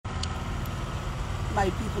my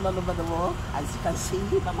people all over the world. As you can see,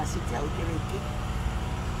 Mama CYNTHIA OKEREKE,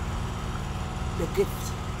 the gift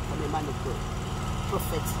from a man of God,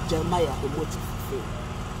 Prophet Jeremiah, the motive of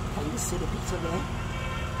faith. Can you see the picture there?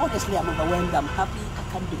 Honestly, I'm overwhelmed. I'm happy.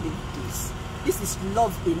 I can't believe this. This is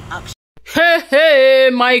love in action. Hey,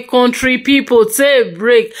 my country people, take a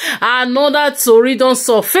break. Another story don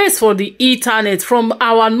surface for the internet from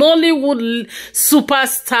our Nollywood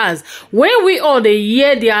superstars. When we all dey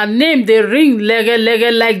hear their name, they ring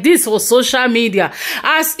lege like this for social media.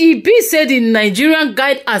 As e be said, the Nigerian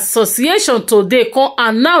Guide Association today come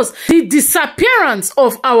announce the disappearance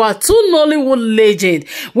of our two Nollywood legends.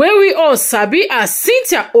 When we all sabi as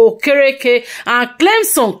CYNTHIA OKEREKE and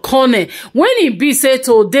CLEMSON CORNEL. When e be said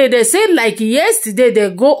today, they say like yesterday they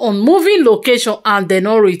go on moving location and they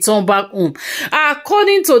no return back home.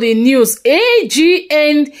 According to the news,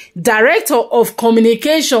 AGN Director of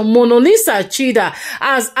Communication Mona Lisa Chida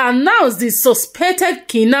has announced the suspected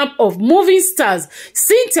kidnap of movie stars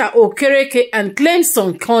CYNTHIA OKEREKE and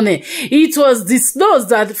CLEMSON CORNEL. It was disclosed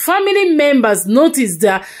that family members noticed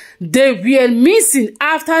that they were missing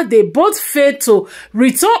after they both failed to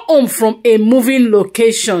return home from a moving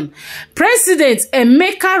location. President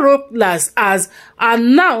Emeka Rocklas has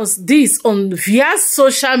announced this on via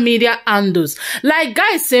social media handles. Like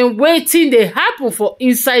guys saying, waiting they happen for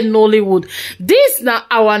inside Nollywood. This now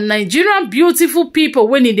our Nigerian beautiful people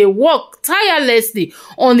when they work tirelessly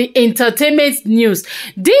on the entertainment news.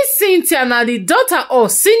 This CYNTHIA now the daughter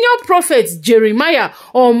of senior prophet Jeremiah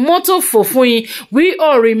or Moto Fofuyin. We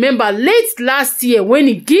all remember late last year when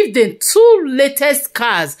he gave them two latest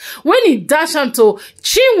cars when he dashed them to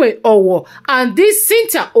Chinwe Owo and this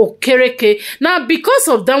CYNTHIA OKEREKE. Now because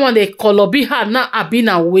of that one, they Kolobi her now have been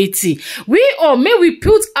waiting. We all may we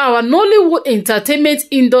put our Nollywood entertainment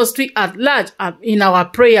industry at large in our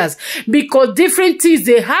prayers because different things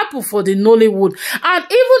they happen for the Nollywood, and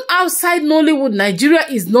even outside Nollywood, Nigeria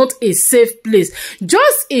is not a safe place.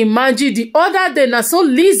 Just imagine the other day, na so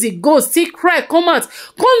Lizzie go still cry, come out,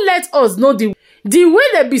 come let us know the way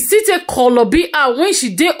they be sitting Kolobi her when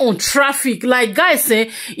she dey on traffic. Like guys say,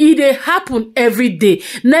 it dey happen every day.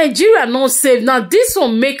 Nigeria not safe. Now this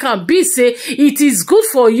one make am be say it is good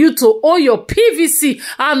for you to own your PVC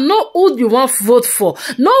and know who you want vote for.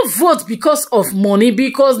 No vote because of money,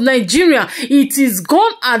 because Nigeria, it is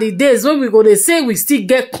gone are the days when we go to say we still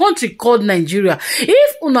get country called Nigeria.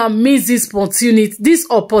 If una miss this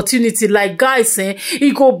opportunity, like guys say,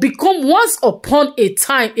 it go become once upon a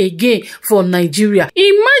time again for Nigeria.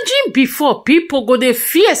 Imagine before people go dey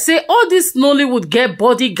fear say all this Nollywood get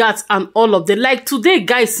bodyguards and all of them. Like today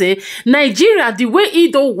guys say Nigeria the way e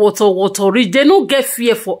don water reach, they no get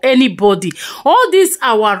fear for anybody. All this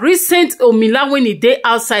our recent omila when e dey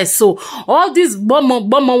outside, so all this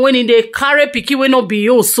bomber when e dey carry pikin wey no be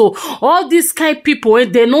you, so all this kind people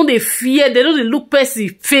when they know they fear, they know they look person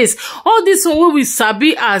face. All this one wey we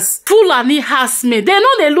sabi as Fulani harassment, they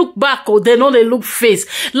know they look back or they know they look face.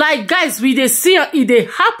 Like guys, we dey see it dey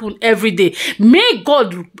happen every day. May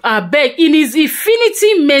God beg in his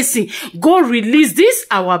infinity mercy go release this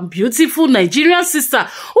our beautiful Nigerian sister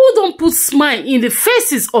who don't put smile in the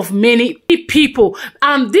faces of many people,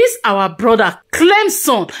 and this our brother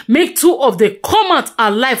CLEMSON make two of the come out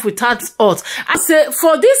alive without us. I say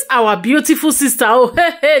for this our beautiful sister, oh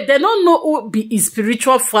hey, they don't know who be his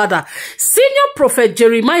spiritual father. Senior prophet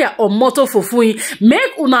Jeremiah or Moto Fofuyin,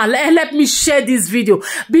 make una let me share this video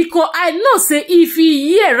because I know say if he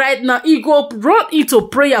here right now, he go run into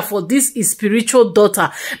prayer for this his spiritual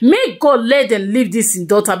daughter. May God let them leave this in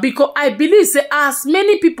daughter, because I believe say as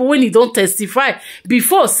many people when he don't testify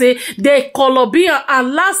before say they Kolobi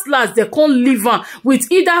and last they can't leave her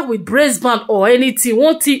with either with breast band or anything,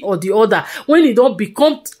 one thing or the other, when it don't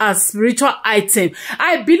become a spiritual item.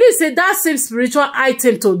 I believe say that same spiritual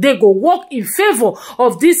item today go work in favor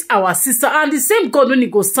of this our sister, and the same God when he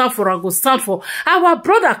go stand for and go stand for our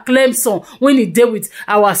brother CLEMSON when he deal with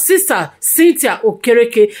our sister CYNTHIA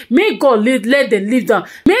OKEREKE. May God let them live down.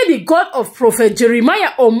 May the God of Prophet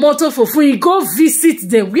Jeremiah or Moto Fofuyin go visit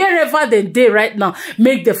them wherever they dey right now.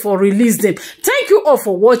 Make them for release them. Thank you all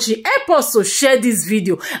for watching. Help us to share this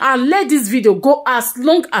video and let this video go as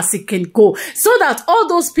long as it can go, so that all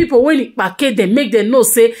those people when it packet them, make them know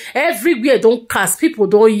say everywhere don't cast, people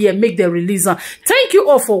don't hear, make them release them. Thank you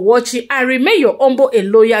all for watching. I remain your humble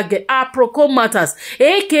and loyal girl, Aproko Matters,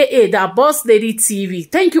 aka the Boss Lady TV.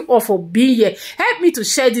 Thank you all for being here. Help me to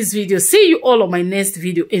share this video. See you all on my next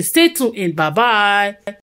video and stay tuned and bye bye.